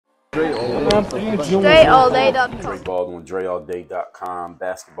DreAllDay.com. Dre Baldwin, DreAllDay.com.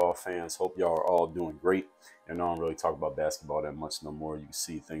 Basketball fans, hope y'all are all doing great. And I don't really talk about basketball that much no more. You can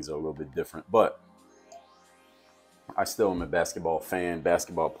see things are a little bit different. But I still am a basketball fan,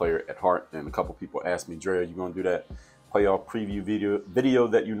 basketball player at heart. And a couple people asked me, Dre, are you going to do that playoff preview video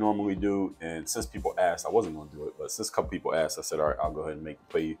that you normally do? And since people asked, I wasn't going to do it. But since a couple people asked, I said, all right, I'll go ahead and make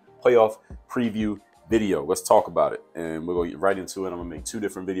the playoff preview video. Let's talk about it. And we're going to get right into it. I'm going to make two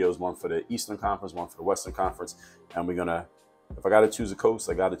different videos, one for the Eastern Conference, one for the Western Conference. And we're going to, if I got to choose a coast,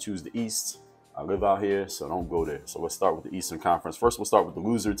 I got to choose the East. I live out here, so don't go there. So let's start with the Eastern Conference. First, we'll start with the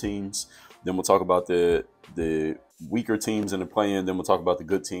loser teams. Then we'll talk about the weaker teams in the play-in. Then we'll talk about the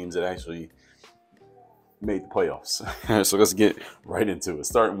good teams that actually made the playoffs. So let's get right into it.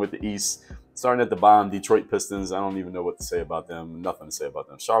 Starting with the East. Starting at the bottom, Detroit Pistons. I don't even know what to say about them. Nothing to say about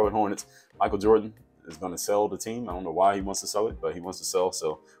them. Charlotte Hornets. Michael Jordan is going to sell the team. I don't know why he wants to sell it, but he wants to sell.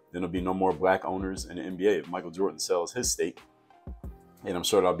 So then there'll be no more black owners in the NBA if Michael Jordan sells his stake. And I'm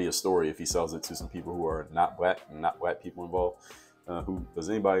sure that'll be a story if he sells it to some people who are not black and not white people involved. Who does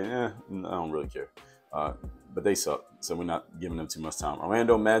anybody? I don't really care. But they suck, so we're not giving them too much time.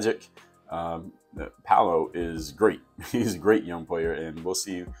 Orlando Magic. Paolo is great. He's a great young player, and we'll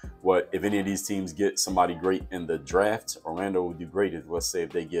see what if any of these teams get somebody great in the draft. Orlando would do great if, let's say,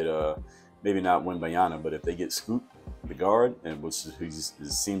 if they get maybe not Wembanyama, but if they get Scoot, the guard, and which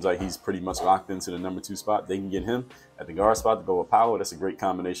it seems like he's pretty much locked into the #2 spot. They can get him at the guard spot to go with Paolo. That's a great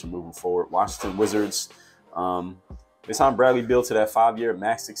combination moving forward. Washington Wizards. They signed Bradley Beal to that 5-year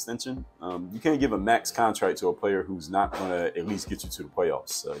max extension. You can't give a max contract to a player who's not going to at least get you to the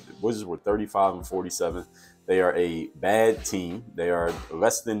playoffs. The Wizards were 35-47. They are a bad team. They are a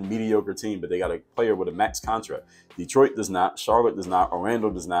less than mediocre team, but they got a player with a max contract. Detroit does not. Charlotte does not.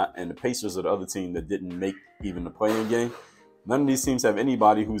 Orlando does not. And the Pacers are the other team that didn't make even the play-in game. None of these teams have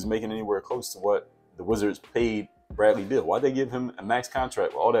anybody who's making anywhere close to what the Wizards paid Bradley Beal. Why'd they give him a max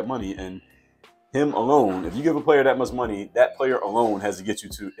contract with all that money? And him alone, if you give a player that much money, that player alone has to get you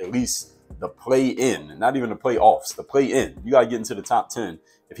to at least the play-in, not even the playoffs, the play-in. You got to get into the top 10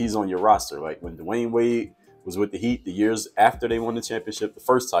 if he's on your roster. Like when Dwayne Wade was with the Heat the years after they won the championship, the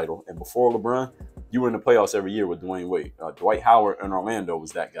first title, and before LeBron, you were in the playoffs every year with Dwayne Wade. Dwight Howard in Orlando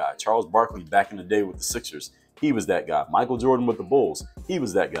was that guy. Charles Barkley back in the day with the Sixers, he was that guy. Michael Jordan with the Bulls, he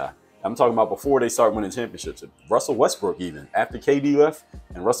was that guy. I'm talking about before they start winning championships. Russell Westbrook, even after KD left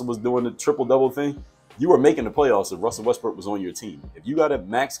and Russell was doing the triple-double thing, you were making the playoffs if Russell Westbrook was on your team. If you got a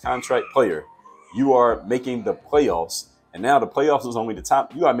max contract player, you are making the playoffs. And now the playoffs is only the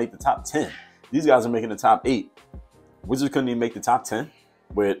top. You got to make the top 10. These guys are making the top 8. Wizards couldn't even make the top 10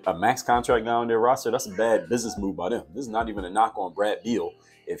 with a max contract guy on their roster. That's a bad business move by them. This is not even a knock on Brad Beal.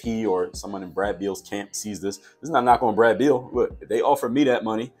 If he or someone in Brad Beal's camp sees this, this is not a knock on Brad Beal. Look, if they offer me that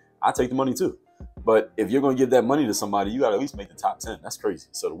money, I take the money too. But if you're going to give that money to somebody, you got to at least make the top 10. That's crazy.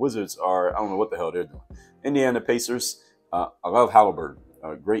 So the Wizards are, I don't know what the hell they're doing. Indiana Pacers, I love Halliburton,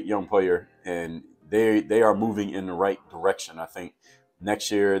 a great young player, and they are moving in the right direction. I think next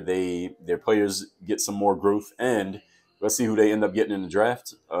year their players get some more growth, and let's see who they end up getting in the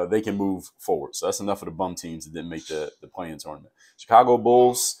draft. They can move forward. So that's enough of the bum teams that didn't make the play-in tournament. Chicago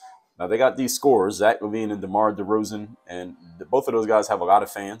Bulls. Now, they got these scorers, Zach LaVine and DeMar DeRozan, and both of those guys have a lot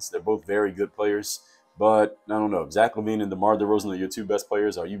of fans. They're both very good players, but I don't know. If Zach LaVine and DeMar DeRozan are your two best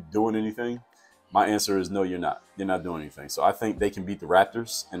players, are you doing anything? My answer is no, you're not. You're not doing anything. So I think they can beat the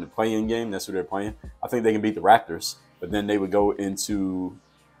Raptors in the play-in game. That's who they're playing. I think they can beat the Raptors, but then they would go into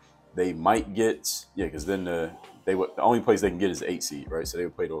 – they might get – yeah, because then the only place they can get is the 8 seed, right? So they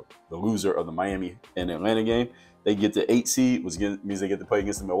would play the loser of the Miami and Atlanta game. They get the 8 seed, which means they get to play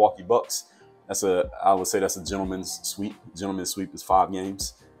against the Milwaukee Bucks. I would say that's a gentleman's sweep. Gentleman's sweep is 5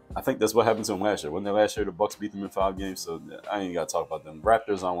 games. I think that's what happened to them last year. Wasn't that last year the Bucks beat them in 5 games? So I ain't got to talk about them.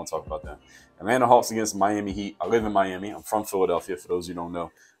 Raptors, I don't want to talk about them. Atlanta Hawks against Miami Heat. I live in Miami. I'm from Philadelphia, for those who don't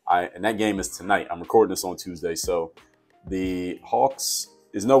know. And that game is tonight. I'm recording this on Tuesday. So the Hawks,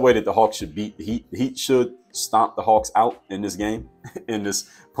 there's no way that the Hawks should beat the Heat. The Heat should stomp the Hawks out in this game, in this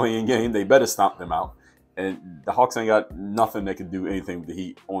playing game. They better stomp them out. And the Hawks ain't got nothing that could do anything with the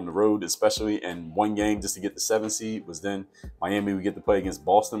Heat on the road, especially. And one game just to get the 7 seed was then Miami would get to play against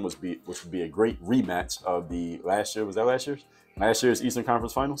Boston, which would be a great rematch of the last year. Was that last year's? Last year's Eastern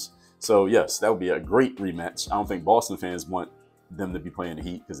Conference Finals. So, yes, that would be a great rematch. I don't think Boston fans want them to be playing the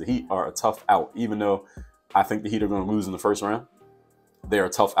Heat because the Heat are a tough out. Even though I think the Heat are going to lose in the first round, they are a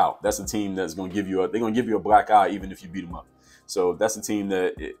tough out. That's a team that's going to give you a black eye even if you beat them up. So that's a team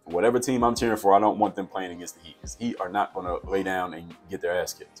that, whatever team I'm cheering for, I don't want them playing against the Heat. Because the Heat are not going to lay down and get their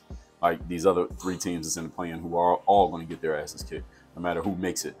ass kicked like these other 3 teams that's in the play-in who are all going to get their asses kicked, no matter who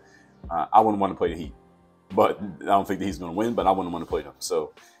makes it. I wouldn't want to play the Heat, but I don't think the Heat's going to win, but I wouldn't want to play them.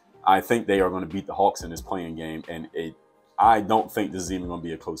 So I think they are going to beat the Hawks in this playing game, and I don't think this is even going to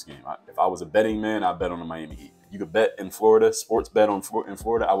be a close game. If I was a betting man, I'd bet on the Miami Heat. You could bet in Florida, sports bet in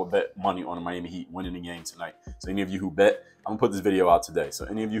Florida. I would bet money on the Miami Heat winning the game tonight. So any of you who bet, I'm going to put this video out today. So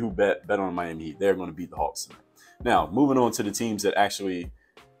any of you who bet on the Miami Heat. They're going to beat the Hawks tonight. Now, moving on to the teams that actually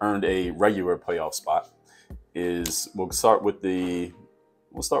earned a regular playoff spot let's start with the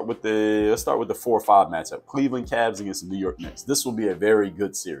 4-5 matchup. Cleveland Cavs against the New York Knicks. This will be a very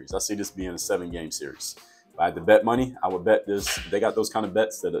good series. I see this being a 7-game series. If I had to bet money, I would bet this. If they got those kind of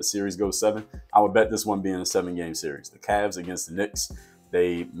bets that a series goes 7, I would bet this one being a 7-game series. The Cavs against the Knicks,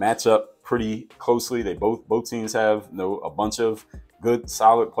 they match up pretty closely. They both teams have a bunch of good,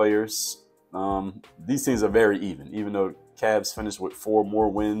 solid players. These teams are very even though Cavs finished with 4 more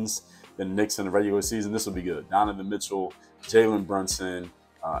wins than the Knicks in the regular season. This will be good. Donovan Mitchell, Jalen Brunson,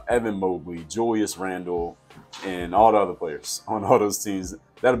 Evan Mobley, Julius Randle, and all the other players on all those teams.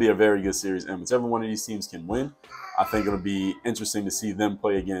 That'll be a very good series. And whichever one of these teams can win, I think it'll be interesting to see them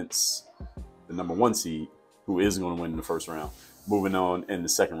play against the number 1 seed, who is going to win in the first round. Moving on in the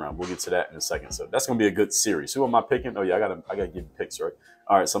second round. We'll get to that in a second. So that's going to be a good series. Who am I picking? Oh, yeah, I gotta give you picks, right?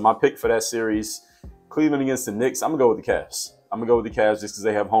 All right, so my pick for that series, Cleveland against the Knicks, I'm going to go with the Cavs. I'm going to go with the Cavs just because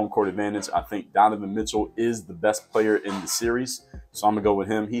they have home court advantage. I think Donovan Mitchell is the best player in the series, so I'm going to go with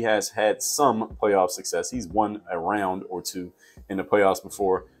him. He has had some playoff success. He's won a round or 2 in the playoffs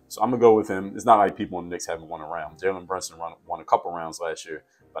before, so I'm going to go with him. It's not like people on the Knicks haven't won a round. Jalen Brunson won a couple rounds last year,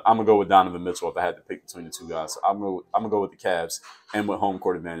 but I'm going to go with Donovan Mitchell if I had to pick between the two guys. So I'm going to go with the Cavs and with home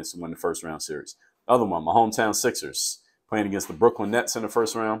court advantage to win the first round series. The other one, my hometown Sixers, playing against the Brooklyn Nets in the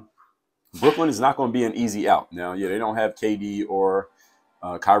first round. Brooklyn is not going to be an easy out. Now, yeah, they don't have KD or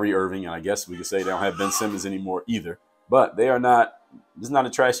Kyrie Irving, and I guess we could say they don't have Ben Simmons anymore either. But they are not – this is not a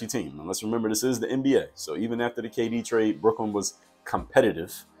trashy team. And let's remember, this is the NBA. So even after the KD trade, Brooklyn was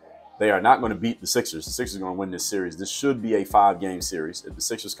competitive. They are not going to beat the Sixers. The Sixers are going to win this series. This should be a 5-game series. If the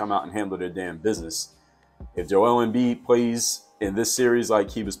Sixers come out and handle their damn business, if Joel Embiid plays in this series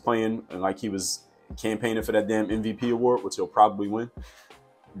like he was playing and like he was campaigning for that damn MVP award, which he'll probably win,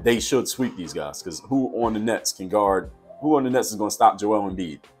 they should sweep these guys, because who on the Nets is going to stop Joel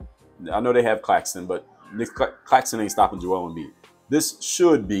Embiid? I know they have Claxton, but Claxton ain't stopping Joel Embiid. This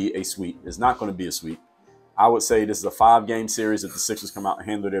should be a sweep. It's not going to be a sweep. I would say this is a 5-game series if the Sixers come out and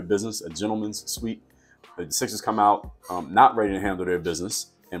handle their business, a gentleman's sweep. If the Sixers come out not ready to handle their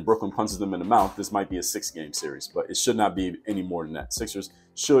business and Brooklyn punches them in the mouth, this might be a 6-game series, but it should not be any more than that. Sixers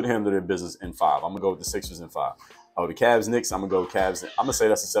should handle their business in 5. I'm going to go with the Sixers in 5. Oh, the Cavs, Knicks, I'm going to go with Cavs. I'm going to say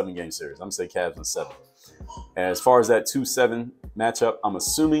that's a 7-game series. I'm going to say Cavs in 7. As far as that 2-7 matchup, I'm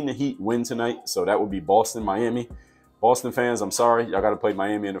assuming the Heat win tonight, so that would be Boston, Miami. Boston fans, I'm sorry. Y'all got to play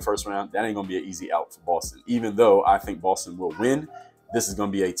Miami in the first round. That ain't going to be an easy out for Boston. Even though I think Boston will win, this is going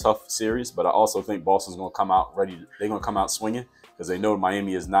to be a tough series, but I also think Boston's going to come out ready. They're going to come out swinging because they know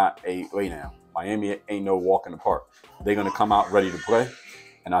Miami is not a laydown. Miami ain't no walk in the park. They're going to come out ready to play.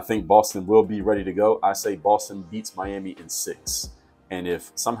 And I think Boston will be ready to go. I say Boston beats Miami in 6. And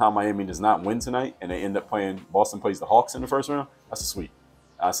if somehow Miami does not win tonight and they end up playing, Boston plays the Hawks in the first round, that's a sweep.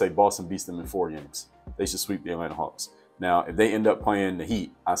 I say Boston beats them in 4 games. They should sweep the Atlanta Hawks. Now, if they end up playing the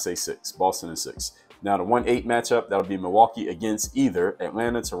Heat, I say 6. Boston in 6. Now, the 1-8 matchup, that'll be Milwaukee against either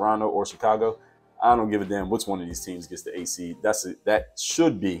Atlanta, Toronto, or Chicago. I don't give a damn which one of these teams gets the 8 seed. That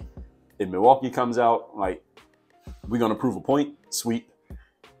should be, if Milwaukee comes out, like, we're going to prove a point, sweep.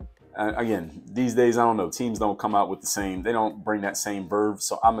 Again, these days, I don't know. Teams don't come out with the same. They don't bring that same verve.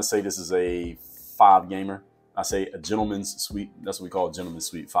 So I'm going to say this is a 5-gamer. I say a gentleman's sweep. That's what we call a gentleman's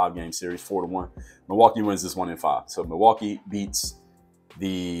sweep. 5-game series, 4-1. Milwaukee wins this one in 5. So Milwaukee beats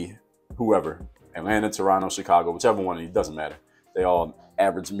the whoever, Atlanta, Toronto, Chicago, whichever one of these, doesn't matter. They all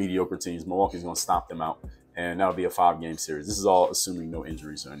average, mediocre teams. Milwaukee's going to stomp them out. And that'll be a 5-game series. This is all assuming no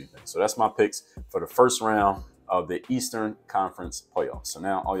injuries or anything. So that's my picks for the first round of the Eastern Conference playoffs. So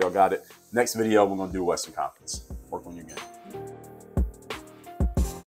now all y'all got it. Next video, we're going to do Western Conference.